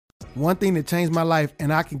one thing that changed my life,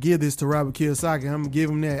 and I can give this to Robert Kiyosaki. I'm gonna give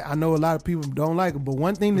him that. I know a lot of people don't like him, but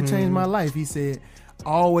one thing that changed my life, he said,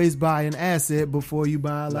 always buy an asset before you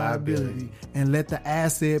buy a liability, and let the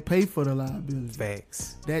asset pay for the liability.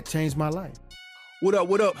 Facts. That changed my life. What up,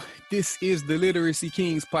 what up? This is the Literacy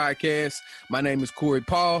Kings podcast. My name is Corey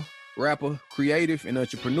Paul, rapper, creative, and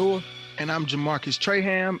entrepreneur. And I'm Jamarcus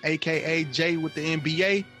Traham, a.k.a. Jay with the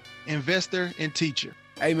MBA, investor and teacher.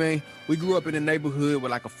 Hey, man, we grew up in a neighborhood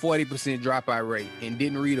with like a 40% dropout rate and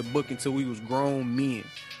didn't read a book until we was grown men.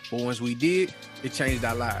 But once we did, it changed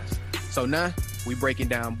our lives. So now, we breaking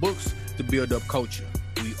down books to build up culture.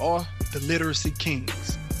 We are the Literacy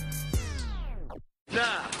Kings.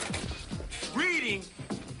 Now, reading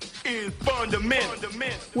is fundamental.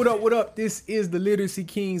 What up, what up? This is the Literacy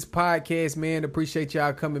Kings podcast, man. Appreciate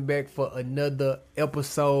y'all coming back for another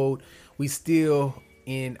episode. We still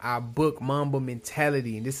in our book, Mamba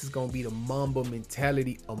Mentality, and this is going to be the Mamba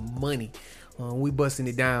Mentality of money. We busting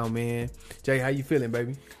it down, man. Jay, how you feeling,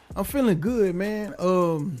 baby? I'm feeling good, man.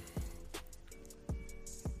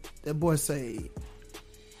 That boy say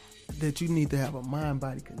that you need to have a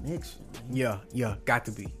mind-body connection, man. Yeah, got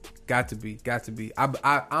to be. I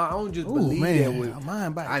don't just believe that with a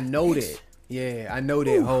mind-body I know connection. that. Yeah, I know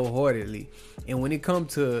that wholeheartedly. And when it come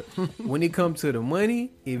to the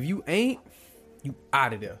money, if you ain't, you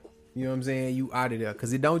out of there. You know what I'm saying? You out of there.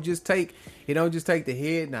 Cause it don't just take the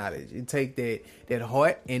head knowledge. It take that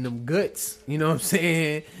heart and them guts. You know what I'm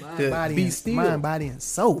saying? Mind, body, and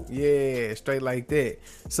soul. Yeah, straight like that.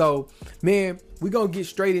 So, man, we gonna get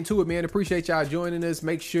straight into it, man. Appreciate y'all joining us.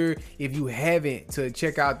 Make sure, if you haven't, to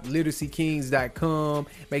check out literacykings.com.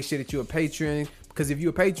 Make sure that you're a patron. Because if you're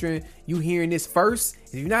a patron, you hearing this first.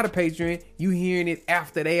 If you're not a patron, you hearing it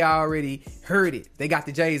after they already heard it. They got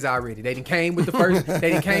the J's already. They done came with the first.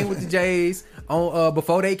 They done came with the J's on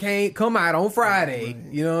before they come out on Friday.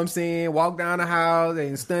 You know what I'm saying? Walk down the house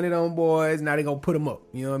and stun it on boys. Now they gonna put them up.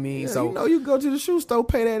 You know what I mean? Yeah, So you go to the shoe store,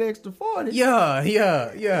 pay that extra $40.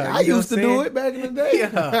 Yeah. I used to do it back in the day.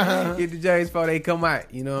 Yeah, get the J's before they come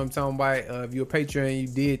out. You know what I'm talking about? If you're a patron, you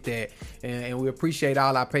did that, and we appreciate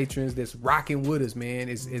all our patrons that's rocking with us, man.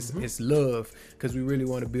 It's love, because we really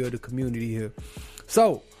want to build a community here.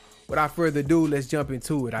 So, without further ado, let's jump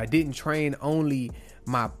into it. I didn't train only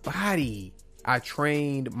my body, I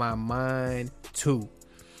trained my mind too.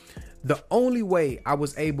 The only way I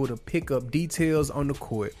was able to pick up details on the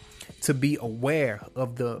court, to be aware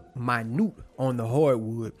of the minute on the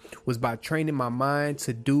hardwood, was by training my mind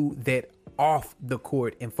to do that off the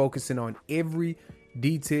court and focusing on every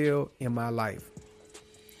detail in my life.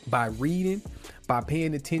 By reading, by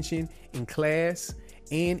paying attention in class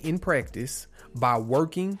and in practice, by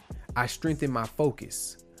working, I strengthen my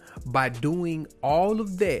focus. By doing all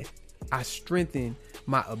of that, I strengthen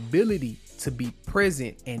my ability to be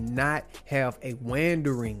present and not have a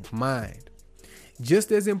wandering mind.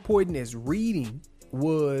 Just as important as reading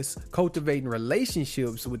was cultivating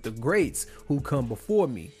relationships with the greats who come before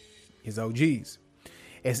me, his OGs.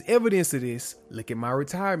 As evidence of this, look at my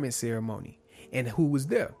retirement ceremony and who was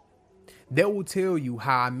there. That will tell you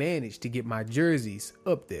how I managed to get my jerseys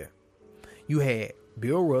up there. You had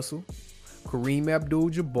Bill Russell, Kareem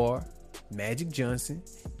Abdul-Jabbar, Magic Johnson,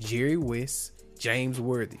 Jerry West, James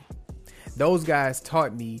Worthy. Those guys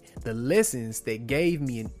taught me the lessons that gave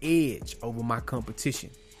me an edge over my competition.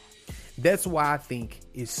 That's why I think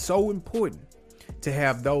it's so important to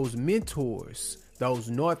have those mentors, those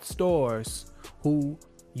North Stars who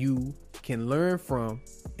you can learn from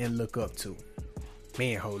and look up to.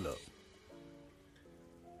 Man, hold up.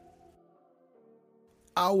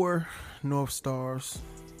 Our North Stars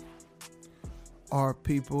are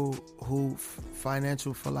people who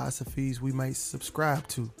financial philosophies we might subscribe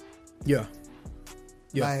to. Yeah.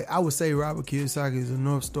 Like, I would say Robert Kiyosaki is a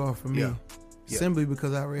North Star for me. Yeah. Simply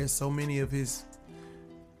because I read so many of him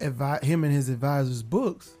and his advisors'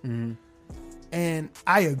 books. Mm-hmm. And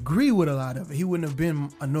I agree with a lot of it. He wouldn't have been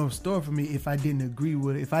a North Star for me if I didn't agree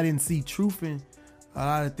with it. If I didn't see truth in a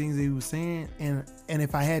lot of things that he was saying, and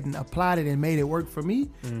if I hadn't applied it and made it work for me,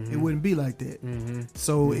 it wouldn't be like that.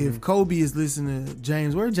 So if Kobe is listening to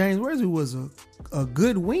James Worthy was a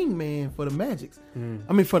good wingman for the Magic.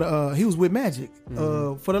 I mean, for the he was with Magic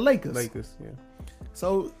for the Lakers. Yeah.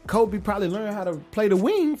 So Kobe probably learned how to play the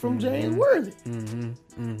wing from James Worthy.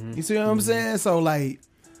 You see what I'm saying? So like,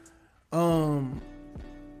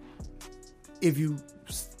 if you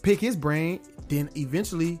pick his brain, then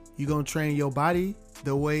eventually you're going to train your body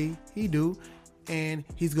the way he do, and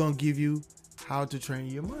he's going to give you how to train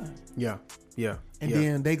your mind. Yeah. And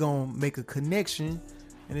then they going to make a connection,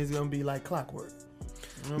 and it's going to be like clockwork.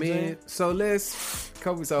 You know what I'm saying? Man, so let's,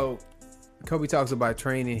 Kobe, so Kobe talks about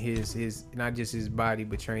training his not just his body,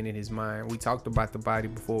 but training his mind. We talked about the body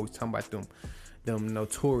before. We was talking about them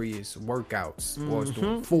notorious workouts. Boys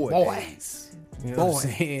doing 4 days. You know what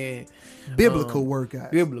I'm saying? Biblical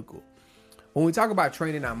workout. Biblical. When we talk about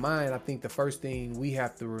training our mind, I think the first thing we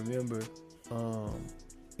have to remember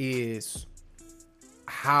is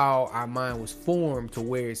how our mind was formed to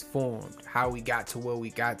where it's formed, how we got to where we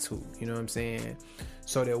got to, you know what I'm saying?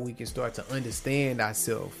 So that we can start to understand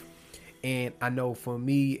ourselves. And I know for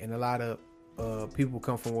me and a lot of people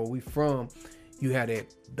come from where we from, you have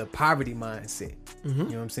the poverty mindset. You know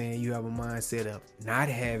what I'm saying? You have a mindset of not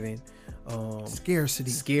having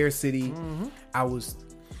scarcity. I was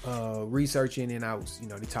researching, and I was,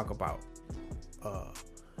 they talk about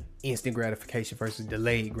instant gratification versus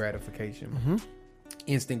delayed gratification.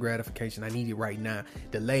 Instant gratification, I need it right now.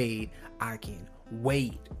 Delayed, I can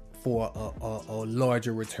wait for a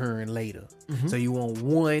larger return later. So you want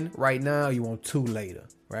one right now, you want two later,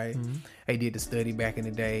 right? They did the study back in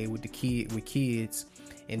the day with kids,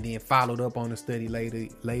 and then followed up on the study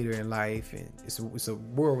later in life, and it's a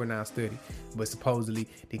world-renowned study. But supposedly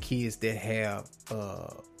the kids that have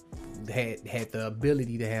had the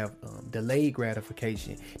ability to have delayed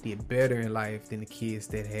gratification did better in life than the kids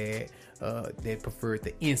that had that preferred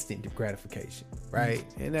the instant gratification, right?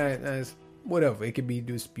 And that's whatever, it could be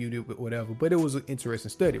disputed with whatever, but it was an interesting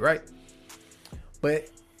study, right? But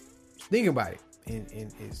think about it, and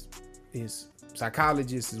is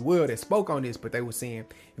psychologists as well that spoke on this, but they were saying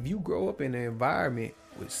if you grow up in an environment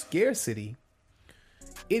with scarcity,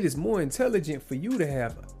 it is more intelligent for you to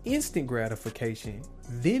have instant gratification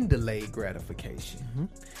than delayed gratification.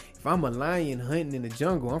 If I'm a lion hunting in the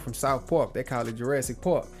jungle, I'm from South Park, they call it Jurassic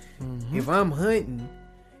Park. If I'm hunting,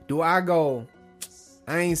 do I go,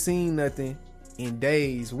 I ain't seen nothing in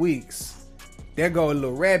days, weeks, there go a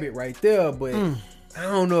little rabbit right there, but I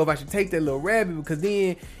don't know if I should take that little rabbit, because then,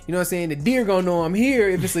 you know what I'm saying, the deer gonna know I'm here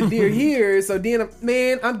if it's a deer here. So then,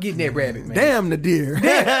 I'm getting that rabbit, man. Damn the deer.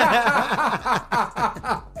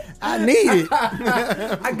 I need it.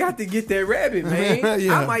 I got to get that rabbit, man.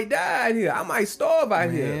 Yeah. I might die out here. I might starve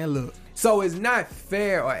out here. Man, look. So it's not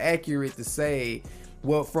fair or accurate to say,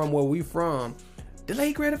 well, from where we from,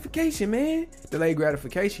 delayed gratification, man. Delayed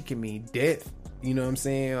gratification can mean death. You know what I'm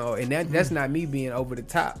saying? And that's not me being over the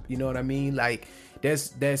top. You know what I mean? Like,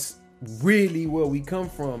 that's really where we come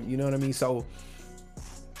from. You know what I mean? So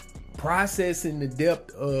processing the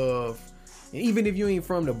depth of, even if you ain't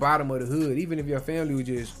from the bottom of the hood, even if your family was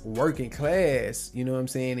just working class, you know what I'm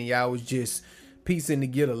saying, and y'all was just piecing to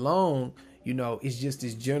get along, it's just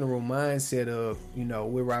this general mindset of,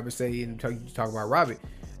 what Robert say, and you talk about Robert,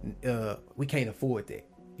 we can't afford that.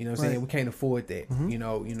 You know what I'm saying? We can't afford that.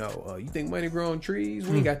 You think money grow on trees?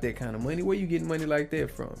 We ain't got that kind of money. Where you getting money like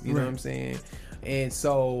that from? You know what I'm saying? And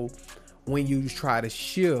so when you try to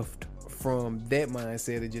shift from that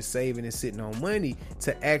mindset of just saving and sitting on money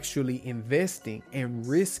to actually investing and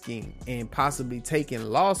risking and possibly taking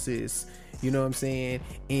losses, you know what I'm saying,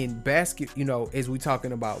 in as we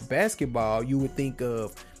talking about basketball, you would think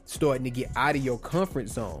of starting to get out of your comfort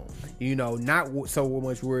zone, not so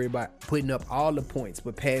much worried about putting up all the points,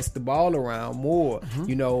 but pass the ball around more,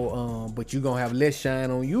 but you're gonna have less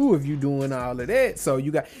shine on you if you're doing all of that. So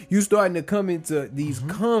you starting to come into these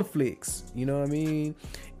conflicts, you know what I mean?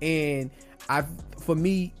 And for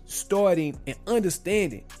me, starting and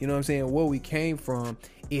understanding, you know what I'm saying, where we came from,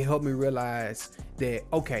 it helped me realize that,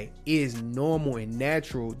 okay, it is normal and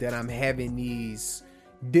natural that I'm having these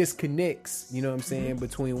disconnects, you know what I'm saying,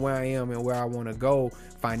 between where I am and where I want to go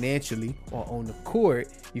financially or on the court,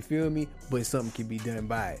 you feel me? But something can be done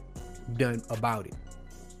about it.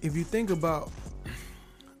 If you think about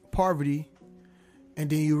poverty and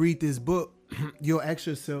then you read this book, you'll ask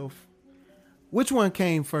yourself, which one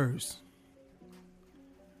came first?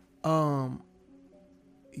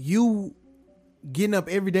 You getting up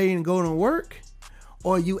every day and going to work,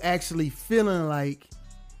 or you actually feeling like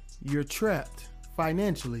you're trapped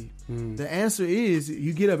financially? The answer is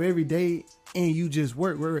you get up every day and you just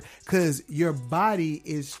work, because your body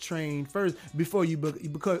is trained first before you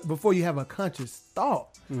have a conscious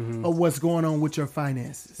thought of what's going on with your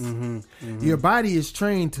finances. Your body is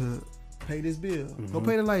trained to pay this bill, go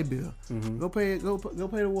pay the light bill, go pay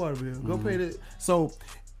the water bill, go pay the. So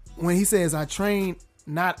when he says I train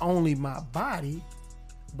not only my body,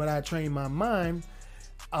 but I train my mind,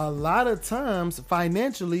 a lot of times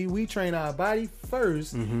financially we train our body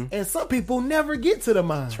first, and some people never get to the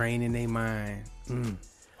mind. Training their mind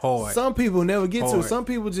hard. Some people never get to it. Some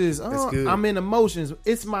people just I'm in emotions.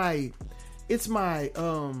 It's my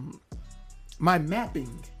my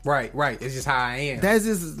mapping. Right. It's just how I am.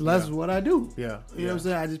 That's what I do. Yeah. You know what I'm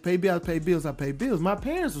saying? I just pay bills, I pay bills. My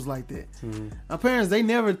parents was like that. My parents, they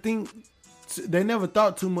never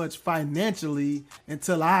thought too much financially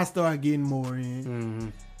until I started getting more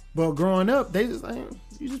in. But growing up, they just like,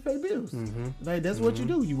 you just pay bills. Like, that's what you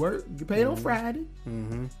do. You work, you pay on Friday,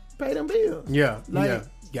 pay them bills. Yeah. Like, yeah.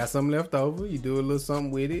 Got something left over, you do a little something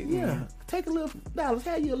with it. Yeah. Take a little dollars,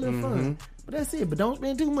 have you a little fun. But that's it. But don't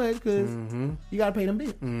spend too much because you got to pay them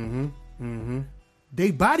bills.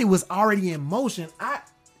 Their body was already in motion.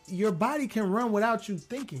 Your body can run without you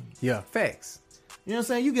thinking. Yeah. Facts. You know what I'm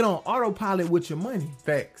saying? You get on autopilot with your money.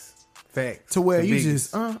 Facts. To where The you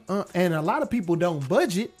biggest. just, and a lot of people don't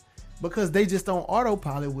budget because they just on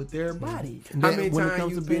autopilot with their body. How many when it times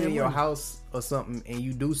comes you to been being in your money. house or something and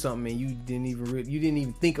you do something and you didn't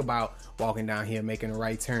even think about walking down here, making a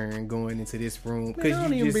right turn, going into this room Man, I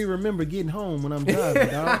don't you even remember getting home when I'm driving,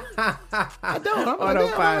 dog. I don't. I'm like, damn, I'm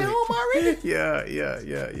Autopilot. at home already.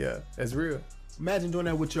 Yeah. That's real. Imagine doing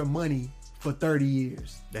that with your money for 30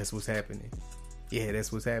 years. That's what's happening. Yeah,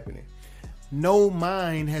 that's what's happening. No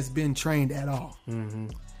mind has been trained at all.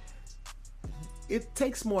 It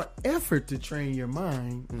takes more effort to train your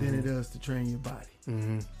mind than it does to train your body.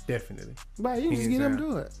 Definitely. But you just Hands get them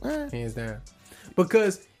down. to it. Hands down.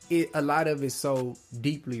 Because a lot of it's so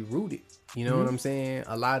deeply rooted. You know what I'm saying?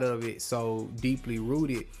 A lot of it so deeply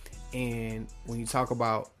rooted. And when you talk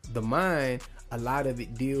about the mind, a lot of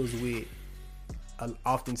it deals with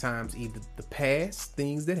oftentimes either the past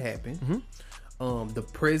things that happen, the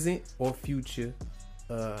present or future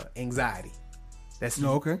anxiety. That's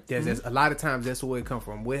That's a lot of times that's where it comes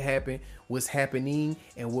from. What happened, what's happening,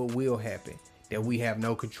 and what will happen that we have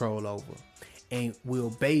no control over, and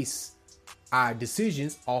we'll base our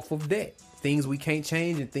decisions off of that. Things we can't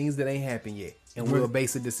change and things that ain't happened yet, and we'll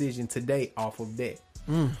base a decision today off of that.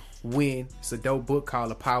 When it's a dope book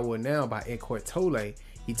called The Power of Now by Eckhart Tolle,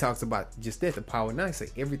 he talks about just that, the power of now. Say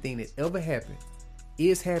everything that ever happened,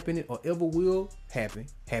 is happening, or ever will happen,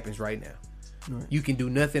 happens right now. You can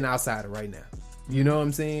do nothing outside of right now. You know what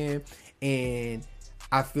I'm saying? And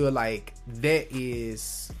I feel like that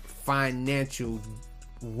is financial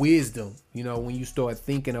wisdom, you know, when you start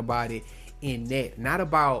thinking about it in that. Not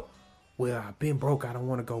about, well, I've been broke, I don't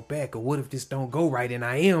want to go back, or what if this don't go right and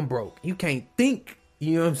I am broke? You can't think,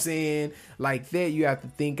 you know what I'm saying, like that. You have to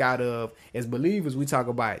think out of, as believers, we talk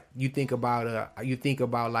about, you think about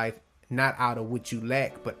life not out of what you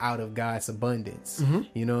lack, but out of God's abundance.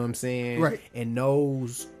 You know what I'm saying? Right. And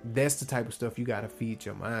that's the type of stuff you got to feed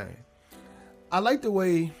your mind. I like the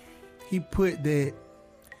way he put that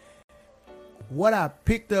what I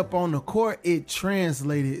picked up on the court, it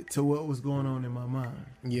translated to what was going on in my mind.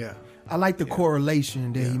 Yeah. I like the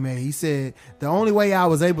correlation that he made. He said the only way I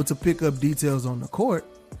was able to pick up details on the court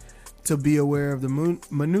to be aware of the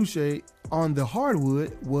minutiae on the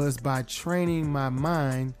hardwood was by training my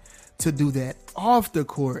mind to do that off the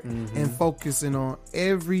court and focusing on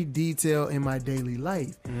every detail in my daily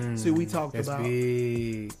life. See, we talked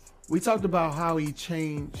about how he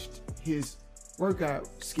changed his workout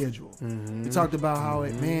schedule. We talked about how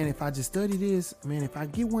if I just study this, if I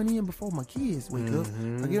get one in before my kids wake up,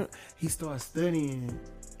 he started studying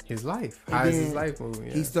his life. and How is then his life moving?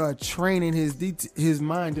 Yeah. He started training his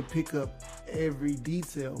mind to pick up every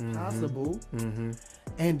detail possible.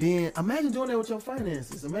 And then imagine doing that with your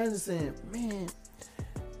finances. Imagine saying, man,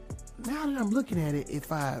 now that I'm looking at it,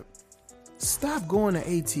 if I stop going to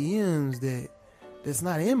ATMs that's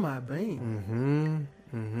not in my bank,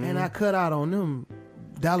 and I cut out on them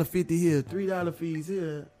 $1.50 here, $3 fees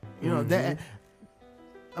here, you know, that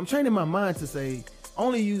I'm training my mind to say,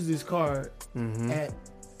 only use this card at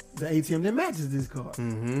the ATM that matches this card.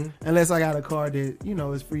 Unless I got a card that, you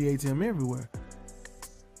know, is free ATM everywhere.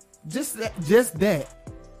 Just that.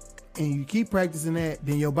 And you keep practicing that,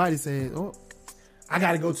 then your body says, oh, I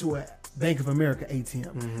got to go to a Bank of America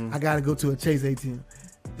ATM. I got to go to a Chase ATM.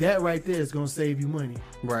 That right there is going to save you money.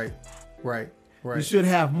 Right. You should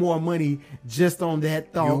have more money just on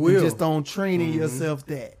that thought, and just on training yourself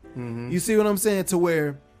that. You see what I'm saying? To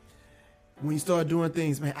where when you start doing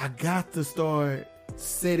things, man, I got to start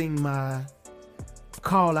setting my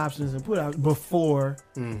call options and put out before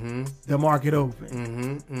the market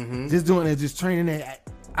open. Just doing that, just training that.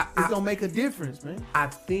 It's going to make a difference, man. I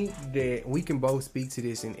think that we can both speak to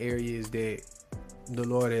this in areas that the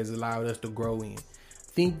Lord has allowed us to grow in.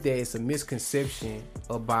 Think that it's a misconception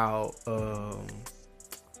about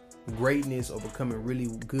greatness or becoming really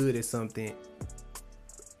good at something.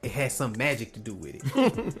 It has some magic to do with it.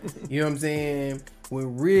 You know what I'm saying?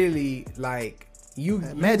 When really, like,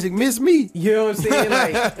 Magic missed me. You know what I'm saying?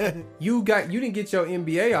 Like you didn't get your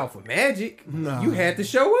MBA off of Magic. No. You had to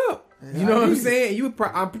show up. You know what I'm saying?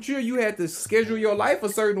 I'm sure you had to schedule your life a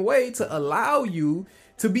certain way to allow you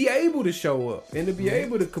to be able to show up and to be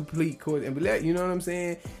able to complete course and be like, you know what I'm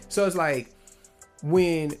saying? So it's like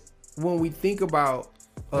when we think about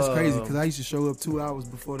That's crazy because I used to show up 2 hours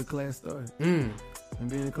before the class started. And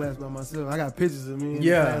be in the class by myself. I got pictures of me in the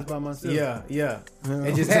class by myself. Yeah.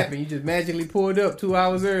 It just happened. You just magically pulled up 2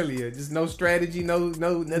 hours earlier. Just no strategy, no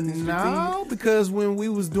nothing strategic. No, because when we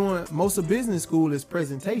was doing most of business school is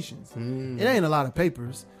presentations. It ain't a lot of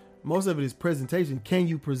papers. Most of it is presentation. Can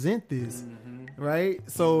you present this? Right?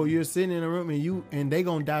 So you're sitting in a room and they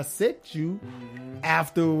gonna dissect you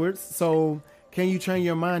afterwards. So can you train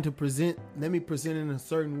your mind to present? Let me present in a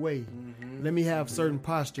certain way. Let me have certain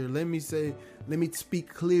posture. Let me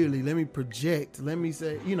speak clearly. Let me project. Let me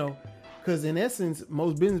say, because in essence,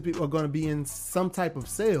 most business people are going to be in some type of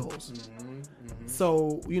sales.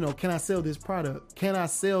 So, can I sell this product? Can I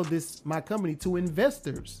sell my company to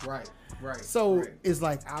investors? Right. So it's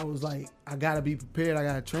like, I was like, I got to be prepared. I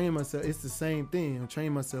got to train myself. It's the same thing. I'm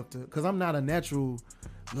training myself because I'm not a natural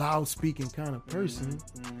loud speaking kind of person.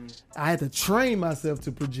 I had to train myself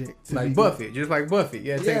to project. Like Buffett, just like Buffett.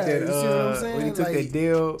 Yeah, take that. You see what I'm saying? When he took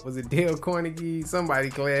that Dale Carnegie,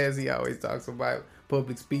 somebody class, he always talks about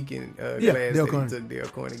public speaking class that he took Dale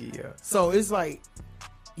Carnegie. Yeah. So it's like,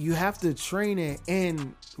 you have to train it.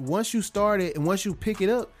 And once you start it and once you pick it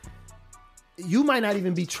up, you might not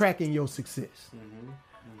even be tracking your success.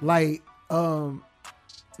 Like,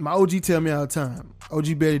 my OG tell me all the time.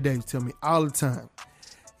 OG Betty Davis tell me all the time.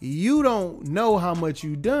 You don't know how much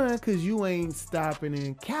you done because you ain't stopping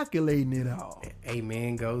and calculating it all.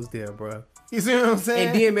 Amen goes there, bro. You see what I'm saying?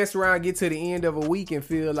 And then mess around, get to the end of a week and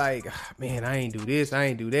feel like, man, I ain't do this, I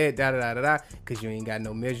ain't do that, da-da-da-da-da, because you ain't got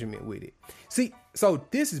no measurement with it. See, so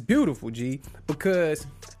this is beautiful, G, because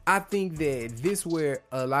I think that this where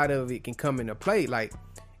a lot of it can come into play. Like,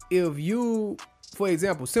 if you, for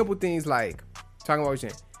example, simple things like, talking about what you're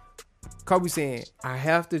saying, Kobe saying, I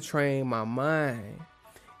have to train my mind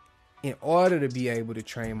in order to be able to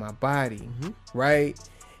train my body, right?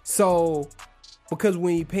 So, because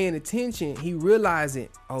when you're paying attention, he realizing,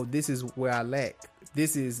 oh, this is where I lack.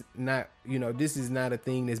 This is not, this is not a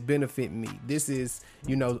thing that's benefiting me. This is,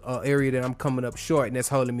 an area that I'm coming up short and that's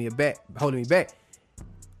holding me back.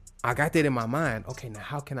 I got that in my mind. Okay, now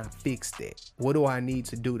how can I fix that? What do I need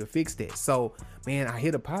to do to fix that? So, man, I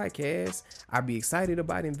hit a podcast. I be excited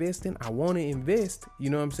about investing. I want to invest.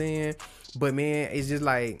 You know what I'm saying? But, man, it's just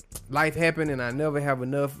like life happened and I never have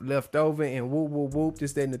enough left over and whoop,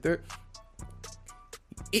 this, that, and the third.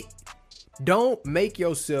 Don't make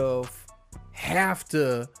yourself have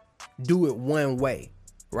to do it one way,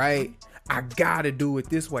 right? I got to do it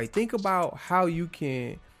this way. Think about how you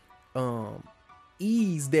can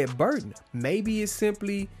ease that burden. Maybe it's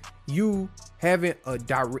simply you having a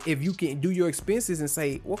direct, if you can do your expenses and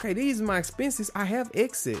say, okay, these are my expenses, I have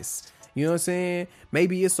excess. You know what I'm saying?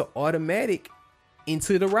 Maybe it's an automatic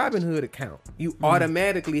into the Robinhood account. You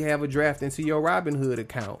automatically have a draft into your Robinhood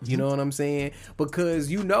account. You know what I'm saying?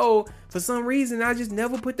 Because for some reason I just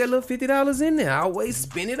never put that little $50 in there. I always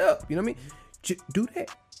spin it up. You know what I mean? Do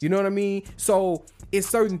that. You know what I mean? So it's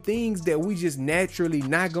certain things that we just naturally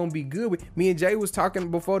not gonna be good with. Me and Jay was talking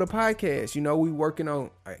before the podcast. We working on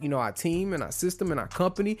our team and our system and our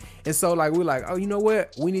company, and so like we're like, oh, you know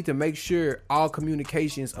what? We need to make sure all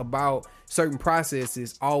communications about certain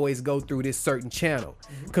processes always go through this certain channel,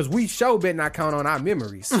 because we sure better not count on our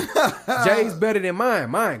memories. Jay's better than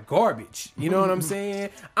mine garbage. You know what I'm saying?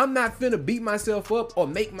 I'm not finna beat myself up or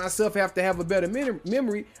make myself have to have a better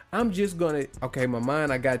memory. I'm just gonna, okay, my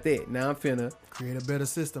mind, I got that. Now I'm finna create a better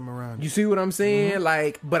system around you. See what I'm saying?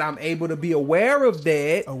 Like, but I'm able to be aware of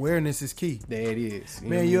that. Awareness is key. There it is.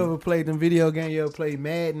 Man, you ever played them video games? You ever played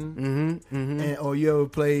Madden? Or you ever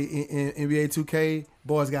played in NBA 2K?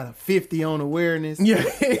 Boys got a 50 on awareness. Yeah.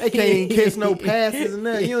 They can't even catch no passes and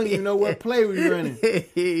nothing. You don't even know what play we running.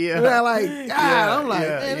 They're like, God, I'm like,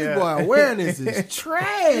 man, this boy awareness is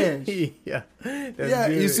trash. Good.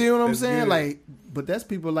 You see what I'm saying? Good. Like, but that's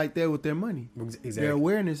people like that with their money. Exactly. Their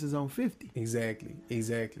awareness is on 50. Exactly.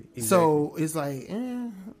 So it's like,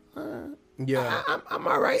 yeah, I'm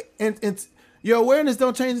all right. And your awareness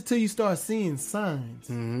don't change until you start seeing signs.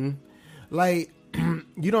 Like,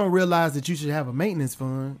 you don't realize that you should have a maintenance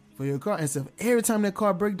fund for your car. And so every time that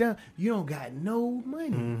car break down, you don't got no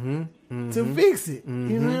money to fix it.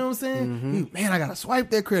 You know what I'm saying? Man, I got to swipe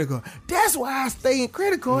that credit card. That's why I stay in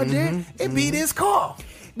credit card, Dad. It be this car.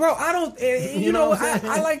 Bro, I don't, you know,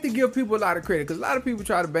 I like to give people a lot of credit because a lot of people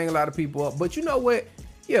try to bang a lot of people up. But you know what?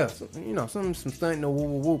 Yeah, so, you know, some stunting or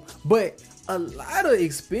whoop. But a lot of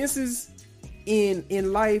expenses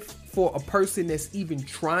in life for a person that's even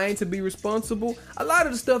trying to be responsible, a lot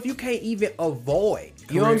of the stuff you can't even avoid.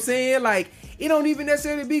 You know what I'm saying? Like, it don't even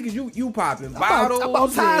necessarily be because you popping bottles. I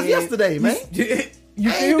bought ties yesterday, man. You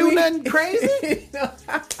I ain't feel do me? nothing crazy.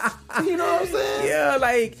 You know what I'm saying? Yeah,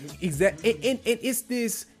 like exactly. And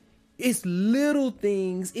it's little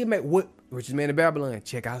things. It make what Richest Man in Babylon.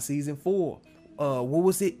 Check out season 4. What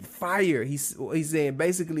was it? Fire. He's saying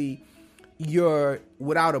basically,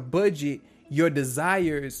 without a budget, your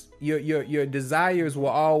desires will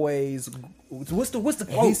always. What's the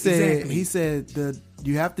quote? He said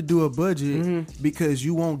you have to do a budget because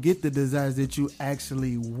you won't get the desires that you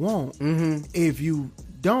actually want. If you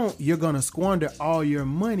don't, you're gonna squander all your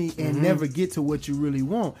money and never get to what you really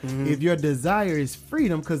want. If your desire is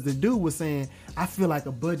freedom, because the dude was saying, I feel like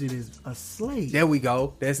a budget is a slave. There we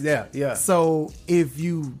go. That's there. Yeah. So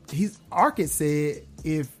Arcot said,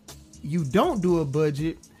 if you don't do a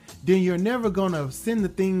budget, then you're never gonna send the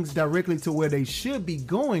things directly to where they should be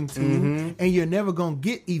going to, and you're never gonna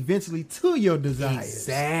get eventually to your desires.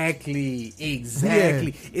 Exactly.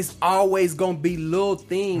 Yeah. It's always gonna be little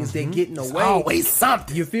things that get in the way. Always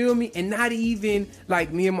something. You feel me? And not even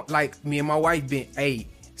like me and my wife been.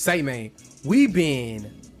 Man, we've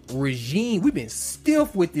been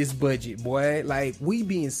stiff with this budget, boy. Like, we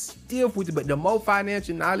being stiff with it. But the more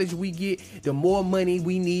financial knowledge we get, the more money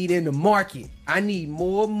we need in the market. I need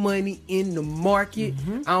more money in the market.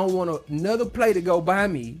 I don't want another play to go by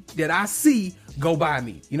me that I see go by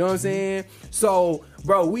me. You know what I'm saying? So,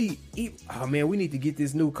 bro, we need to get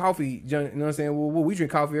this new coffee. You know what I'm saying? Well, we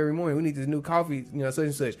drink coffee every morning. We need this new coffee, such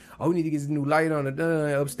and such. Oh, we need to get this new light on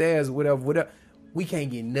the upstairs or whatever. We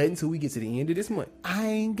can't get nothing until we get to the end of this month. I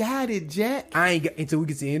ain't got it, Jack. Until we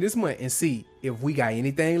get to the end of this month and see if we got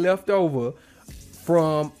anything left over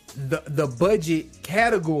from the budget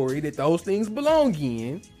category that those things belong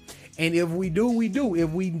in. And if we do, we do. If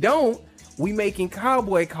we don't, we making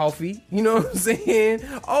cowboy coffee. You know what I'm saying?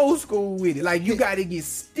 Old school with it. Like, you got to get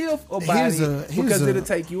stiff about it because it'll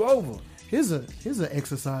take you over. Here's an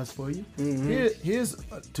exercise for you. Here's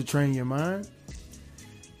to train your mind.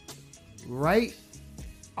 Write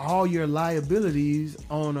all your liabilities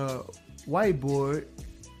on a whiteboard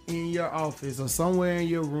in your office or somewhere in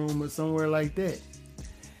your room or somewhere like that.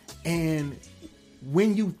 And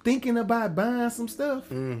when you thinking about buying some stuff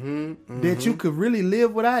that you could really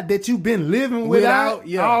live without, that you've been living without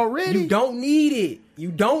already, you don't need it.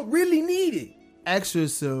 You don't really need it. Ask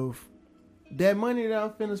yourself, that money that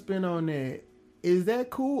I'm finna spend on that, is that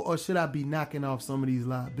cool, or should I be knocking off some of these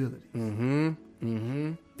liabilities?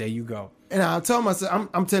 There you go. And I told myself,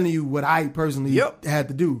 I'm telling you what I personally had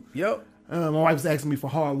to do. My wife was asking me for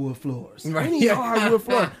hardwood floors. Right. We need hardwood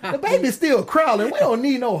floors. The baby's still crawling. We don't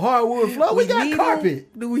need no hardwood floor. We got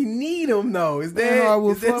carpet. Do we need them though? Is that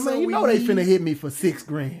hardwood floor? Man, you know they finna hit me for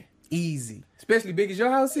 $6,000. Easy. Especially big as your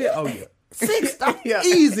house is. Oh yeah.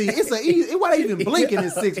 Easy. It's easy. Why they even blinking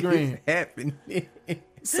is $6,000? Happened.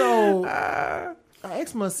 So I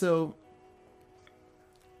asked myself,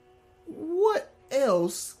 what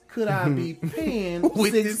else could I be paying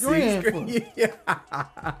 $6,000 for?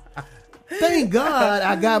 Thank God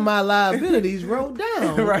I got my liabilities wrote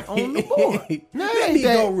down on the board. Now Let me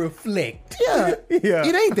go reflect. Yeah.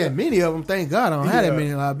 It ain't that many of them. Thank God I don't have that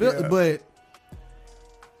many liabilities. But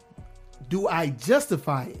do I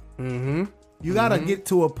justify it? You got to get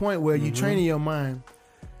to a point where you training your mind.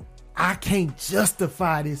 I can't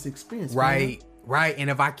justify this expense. Right. And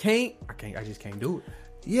if I can't, I just can't do it.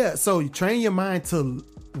 Yeah. So you train your mind to,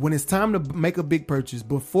 when it's time to make a big purchase,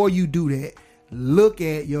 before you do that, look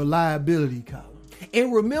at your liability column.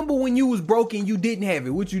 And remember when you was broke and you didn't have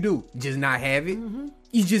it, what you do? Just not have it?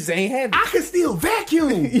 You just ain't have it. I can still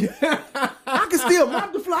vacuum. I can still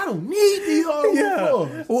mop the floor. I don't need these hardwood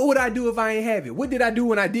floors. What would I do if I ain't have it? What did I do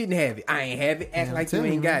when I didn't have it? I ain't have it. Act like you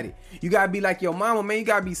ain't got it. You gotta be like your mama, man. You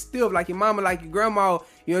gotta be stiff like your mama, like your grandma.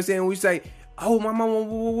 You know what I'm saying? We say, oh, my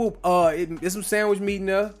mama, there's some sandwich meat in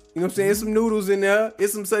there. You know what I'm saying? There's some noodles in there.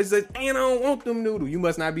 There's some such, and I don't want them noodles. You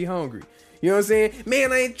must not be hungry. You know what I'm saying?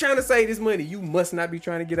 Man, I ain't trying to save this money. You must not be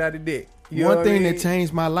trying to get out of debt. One thing that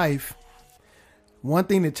changed my life,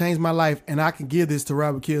 and I can give this to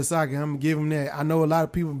Robert Kiyosaki. I'm going to give him that. I know a lot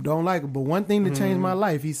of people don't like it, but one thing that changed my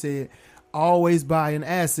life, he said, always buy an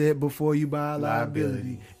asset before you buy a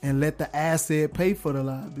liability. And let the asset pay for the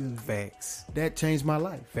liability. Facts. That changed my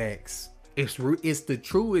life. Facts. It's the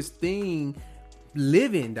truest thing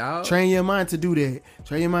living, dog. Train your mind to do that.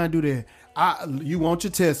 You want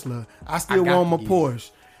your Tesla. I still want my Porsche.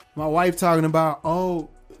 My wife talking about,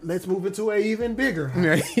 let's move into an even bigger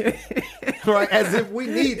house. Right? As if we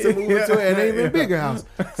need to move into an even bigger house.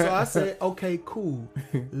 So I said, okay, cool.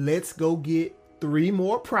 Let's go get 3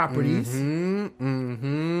 more properties. And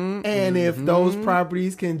if those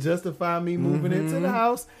properties can justify me moving into the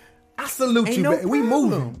house, I salute you. No baby. We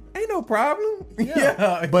moving. Ain't no problem.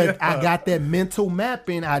 But I got that mental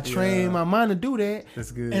mapping. I trained my mind to do that. That's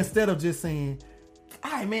good. Instead of just saying,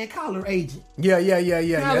 all right, man, call her agent. Yeah.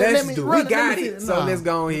 Now, Let's do it. We got let me it. see. So Nah. let's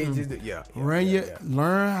go ahead and just do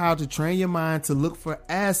Learn how to train your mind to look for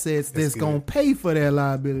assets that's good. gonna pay for that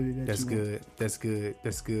liability. That's you want. good. That's good.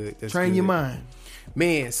 That's Train good. your mind.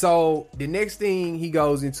 Man, so the next thing he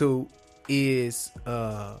goes into is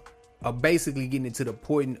basically getting into the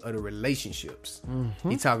importance of the relationships.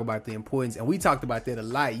 He talk about the importance, and we talked about that a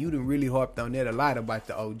lot. You done really harped on that a lot about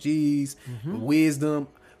the OGs, the wisdom.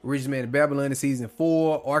 Rich Man of Babylon in season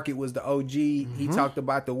 4, Arkit was the OG. He talked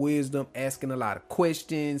about the wisdom, asking a lot of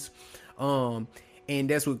questions. And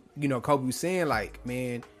that's what, Kobe was saying, like,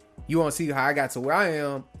 man, you want to see how I got to where I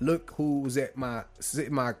am. Look who was at my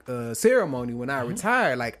ceremony when I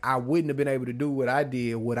retired. Like, I wouldn't have been able to do what I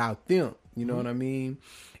did without them. You know what I mean?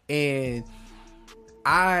 And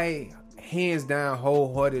I, hands down,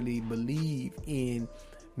 wholeheartedly believe in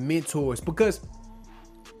mentors, because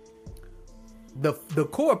the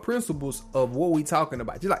core principles of what we talking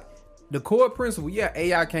about, just like the core principle,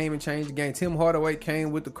 AI came and changed the game. Tim Hardaway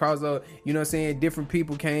came with the crossover, you know what I'm saying? Different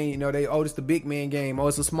people came, it's the big man game,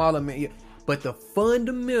 it's a smaller man. But the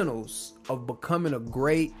fundamentals of becoming a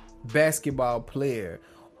great basketball player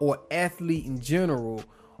or athlete in general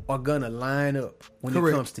are gonna line up when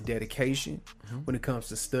Correct. it comes to dedication, when it comes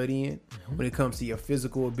to studying, when it comes to your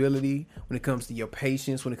physical ability, when it comes to your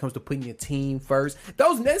patience, when it comes to putting your team first.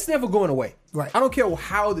 That's never going away. Right. I don't care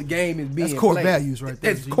how the game is being That's core played. values right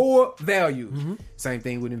there, That's G. core values. Same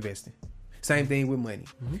thing with investing. Same thing with money.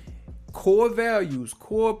 Core values,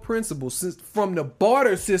 core principles from the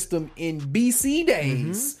barter system in BC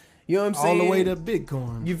days. You know what I'm saying? All the way to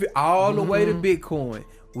Bitcoin. All the way to Bitcoin.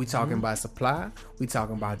 We talking about supply. We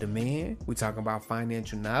talking about demand. We talking about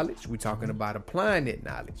financial knowledge. We talking about applying that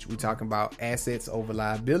knowledge. We talking about assets over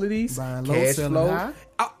liabilities, Buying low, cash selling flow.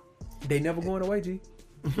 high. They never going away, G.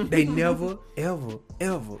 They never,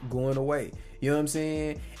 ever going away. You know what I'm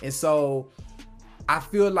saying? And so I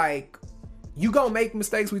feel like you gonna make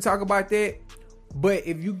mistakes. We talk about that. But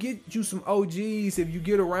if you get you some OGs, if you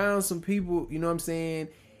get around some people, you know what I'm saying,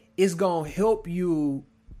 it's gonna help you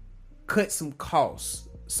cut some costs.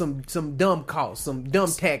 Some dumb costs, some dumb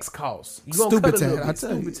tax costs. You gonna Stupid cut a little tax. bit, I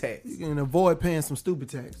tell stupid you, tax. you can avoid paying some stupid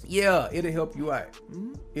tax. Yeah, it'll help you out.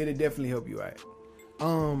 It'll definitely help you out.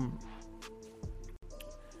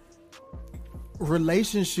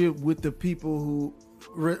 Relationship with the people who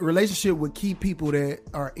relationship with key people that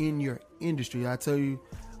are in your industry. I tell you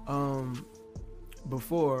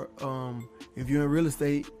before, if you're in real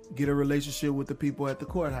estate, get a relationship with the people at the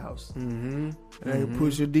courthouse. They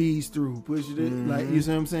push your deeds through, push it like, you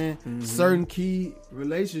see what I'm saying? Certain key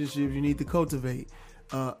relationships you need to cultivate.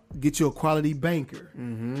 Get you a quality banker.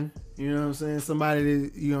 You know what I'm saying? Somebody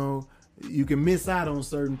that you can miss out on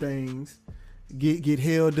certain things. Get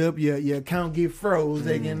held up, your account get froze,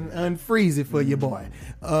 they can unfreeze it for your boy.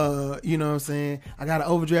 You know what I'm saying? I got an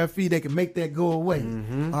overdraft fee, they can make that go away.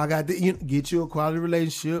 I got get you a quality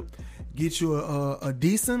relationship, get you a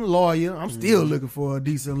decent lawyer. I'm still looking for a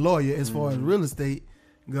decent lawyer as far as real estate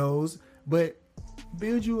goes, but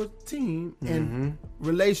build you a team and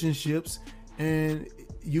relationships, and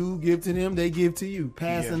you give to them, they give to you.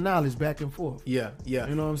 Passing knowledge back and forth. Yeah. You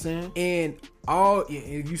know what I'm saying? And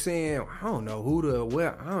if you saying, I don't know who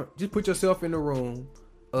to, just put yourself in the room.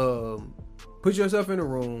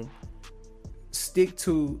 Stick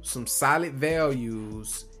to some solid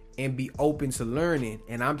values and be open to learning.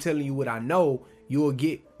 And I'm telling you what I know, you'll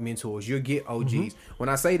get mentors, you'll get OGs. When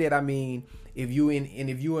I say that, I mean, if you're an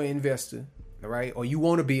investor, all right, or you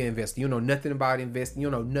want to be an investor, you know nothing about investing,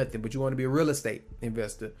 you know nothing, but you want to be a real estate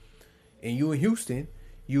investor, and you in Houston,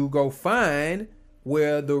 you go find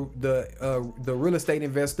where the real estate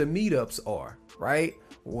investor meetups are, right?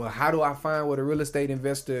 Well, how do I find where the real estate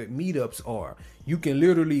investor meetups are? You can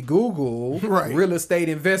literally Google real estate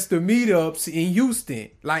investor meetups in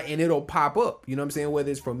Houston, and it'll pop up. You know what I'm saying?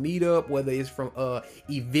 Whether it's from Meetup, whether it's from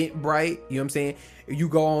Eventbrite, you know what I'm saying? You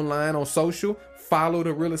go online on social, follow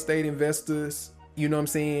the real estate investors, you know what I'm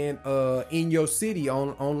saying, in your city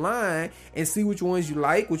online, and see which ones you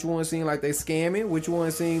like, which ones seem like they scamming, which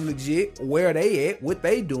ones seem legit, where they at, what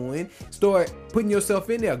they doing. Start putting yourself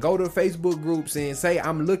in there. Go to Facebook groups and say,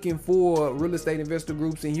 I'm looking for real estate investor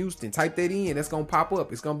groups in Houston. Type that in. That's going to pop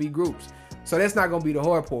up. It's going to be groups. So that's not going to be the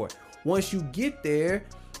hard part. Once you get there,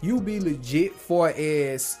 you be legit for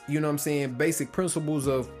as, you know what I'm saying, basic principles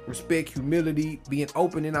of respect, humility, being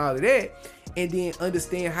open and all of that, and then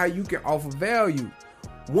understand how you can offer value.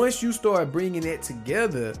 Once you start bringing that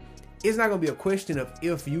together, it's not going to be a question of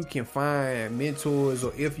if you can find mentors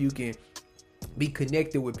or if you can be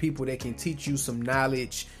connected with people that can teach you some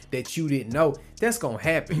knowledge that you didn't know. That's gonna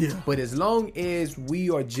happen. Yeah. But as long as we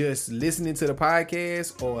are just listening to the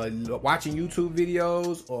podcast or watching YouTube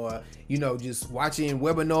videos or, you know, just watching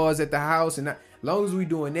webinars at the house, and as long as we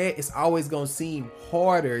doing that, it's always gonna seem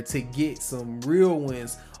harder to get some real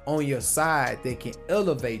ones on your side that can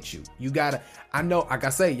elevate you. You gotta, I know, like I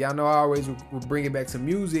say, y'all know I always will bring it back to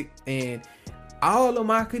music, and all of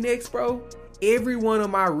my connects, bro, every one of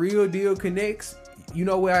my real deal connects, you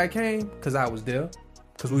know where I came? Because I was there.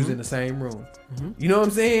 Because we was in the same room. You know what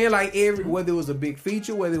I'm saying? Like whether it was a big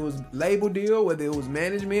feature, whether it was label deal, whether it was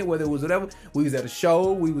management, whether it was whatever, we was at a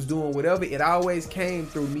show, we was doing whatever. It always came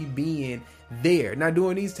through me being there. Now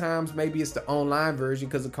during these times, maybe it's the online version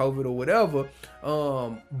because of COVID or whatever.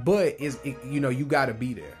 But you know, you got to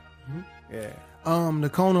be there. Yeah. The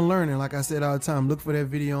Cone of Learning, like I said all the time, look for that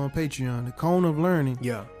video on Patreon. The Cone of Learning.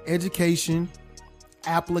 Yeah. Education,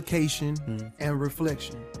 application, and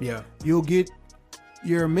reflection. Yeah. You'll get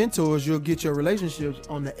your mentors, you'll get your relationships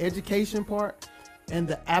on the education part and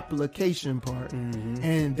the application part,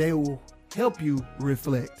 and they will help you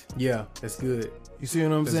reflect. Yeah, that's good. You see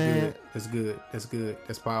what I'm saying? Good. That's good. That's good.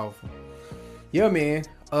 That's powerful. Yeah, man.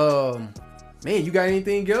 Man, you got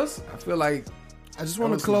anything else? I feel like I just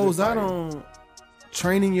want to close out on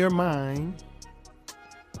training your mind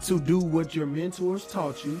to do what your mentors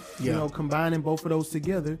taught you. You Yeah. know, combining both of those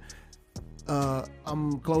together.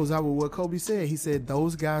 I'm close out with what Kobe said. He said,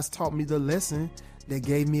 those guys taught me the lesson that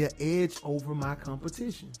gave me an edge over my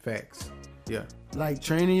competition. facts. Yeah. Like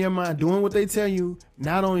training your mind, doing what they tell you,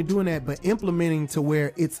 not only doing that, but implementing to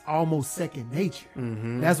where it's almost second nature.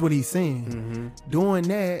 That's what he's saying. Doing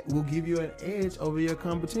that will give you an edge over your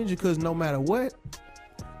competition, because no matter what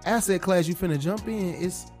asset class you finna jump in,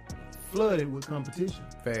 it's flooded with competition.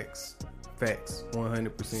 Facts.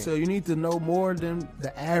 100%. So you need to know more than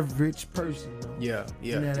the average person in that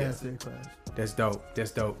yeah. asset class. That's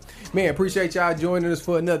dope. Man, appreciate y'all joining us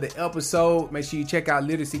for another episode. Make sure you check out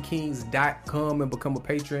literacykings.com and become a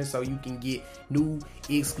patron so you can get new,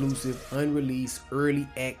 exclusive, unreleased, early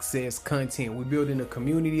access content. We're building a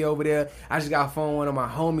community over there. I just got a phone with one of my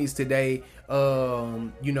homies today. You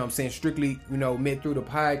know what I'm saying? Strictly, you know, met through the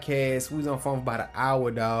podcast. We was on the phone for about an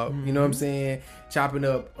hour, dog. You know what I'm saying? Chopping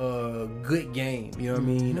up a good game. You know what I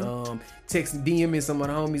mean? Texting, DMing some of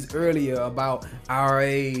the homies earlier about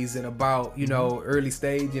IRAs and about, you know, early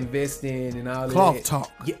stage investing and all Cloth that.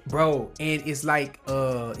 talk. Yeah, bro. And it's like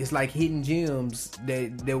hidden gems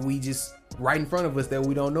that we just right in front of us that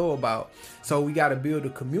we don't know about. So we got to build a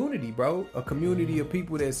community, bro. A community of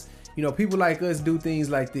people that's, you know, people like us do things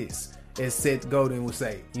like this. As Seth Godin would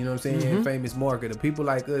say, you know what I'm saying? Famous marketer. People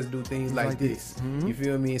like us do things like this. You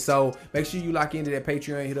feel me? So make sure you lock into that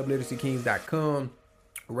Patreon. Hit up literacykings.com.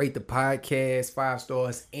 Rate the podcast 5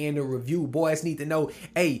 stars and a review. Boys need to know,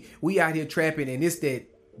 hey, we out here trapping, and it's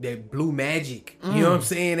that blue magic. You know what I'm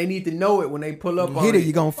saying? They need to know it when they pull up on Hit it,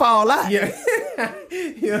 you're gonna fall out. Yeah.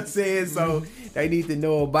 You know what I'm saying? So they need to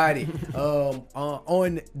know about it.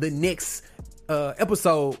 On the next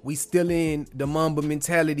episode, we still in the Mamba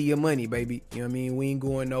mentality of money, baby. You know what I mean? We ain't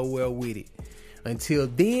going nowhere with it. Until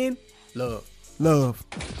then, love. Love.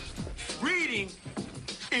 Reading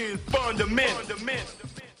is fundamental.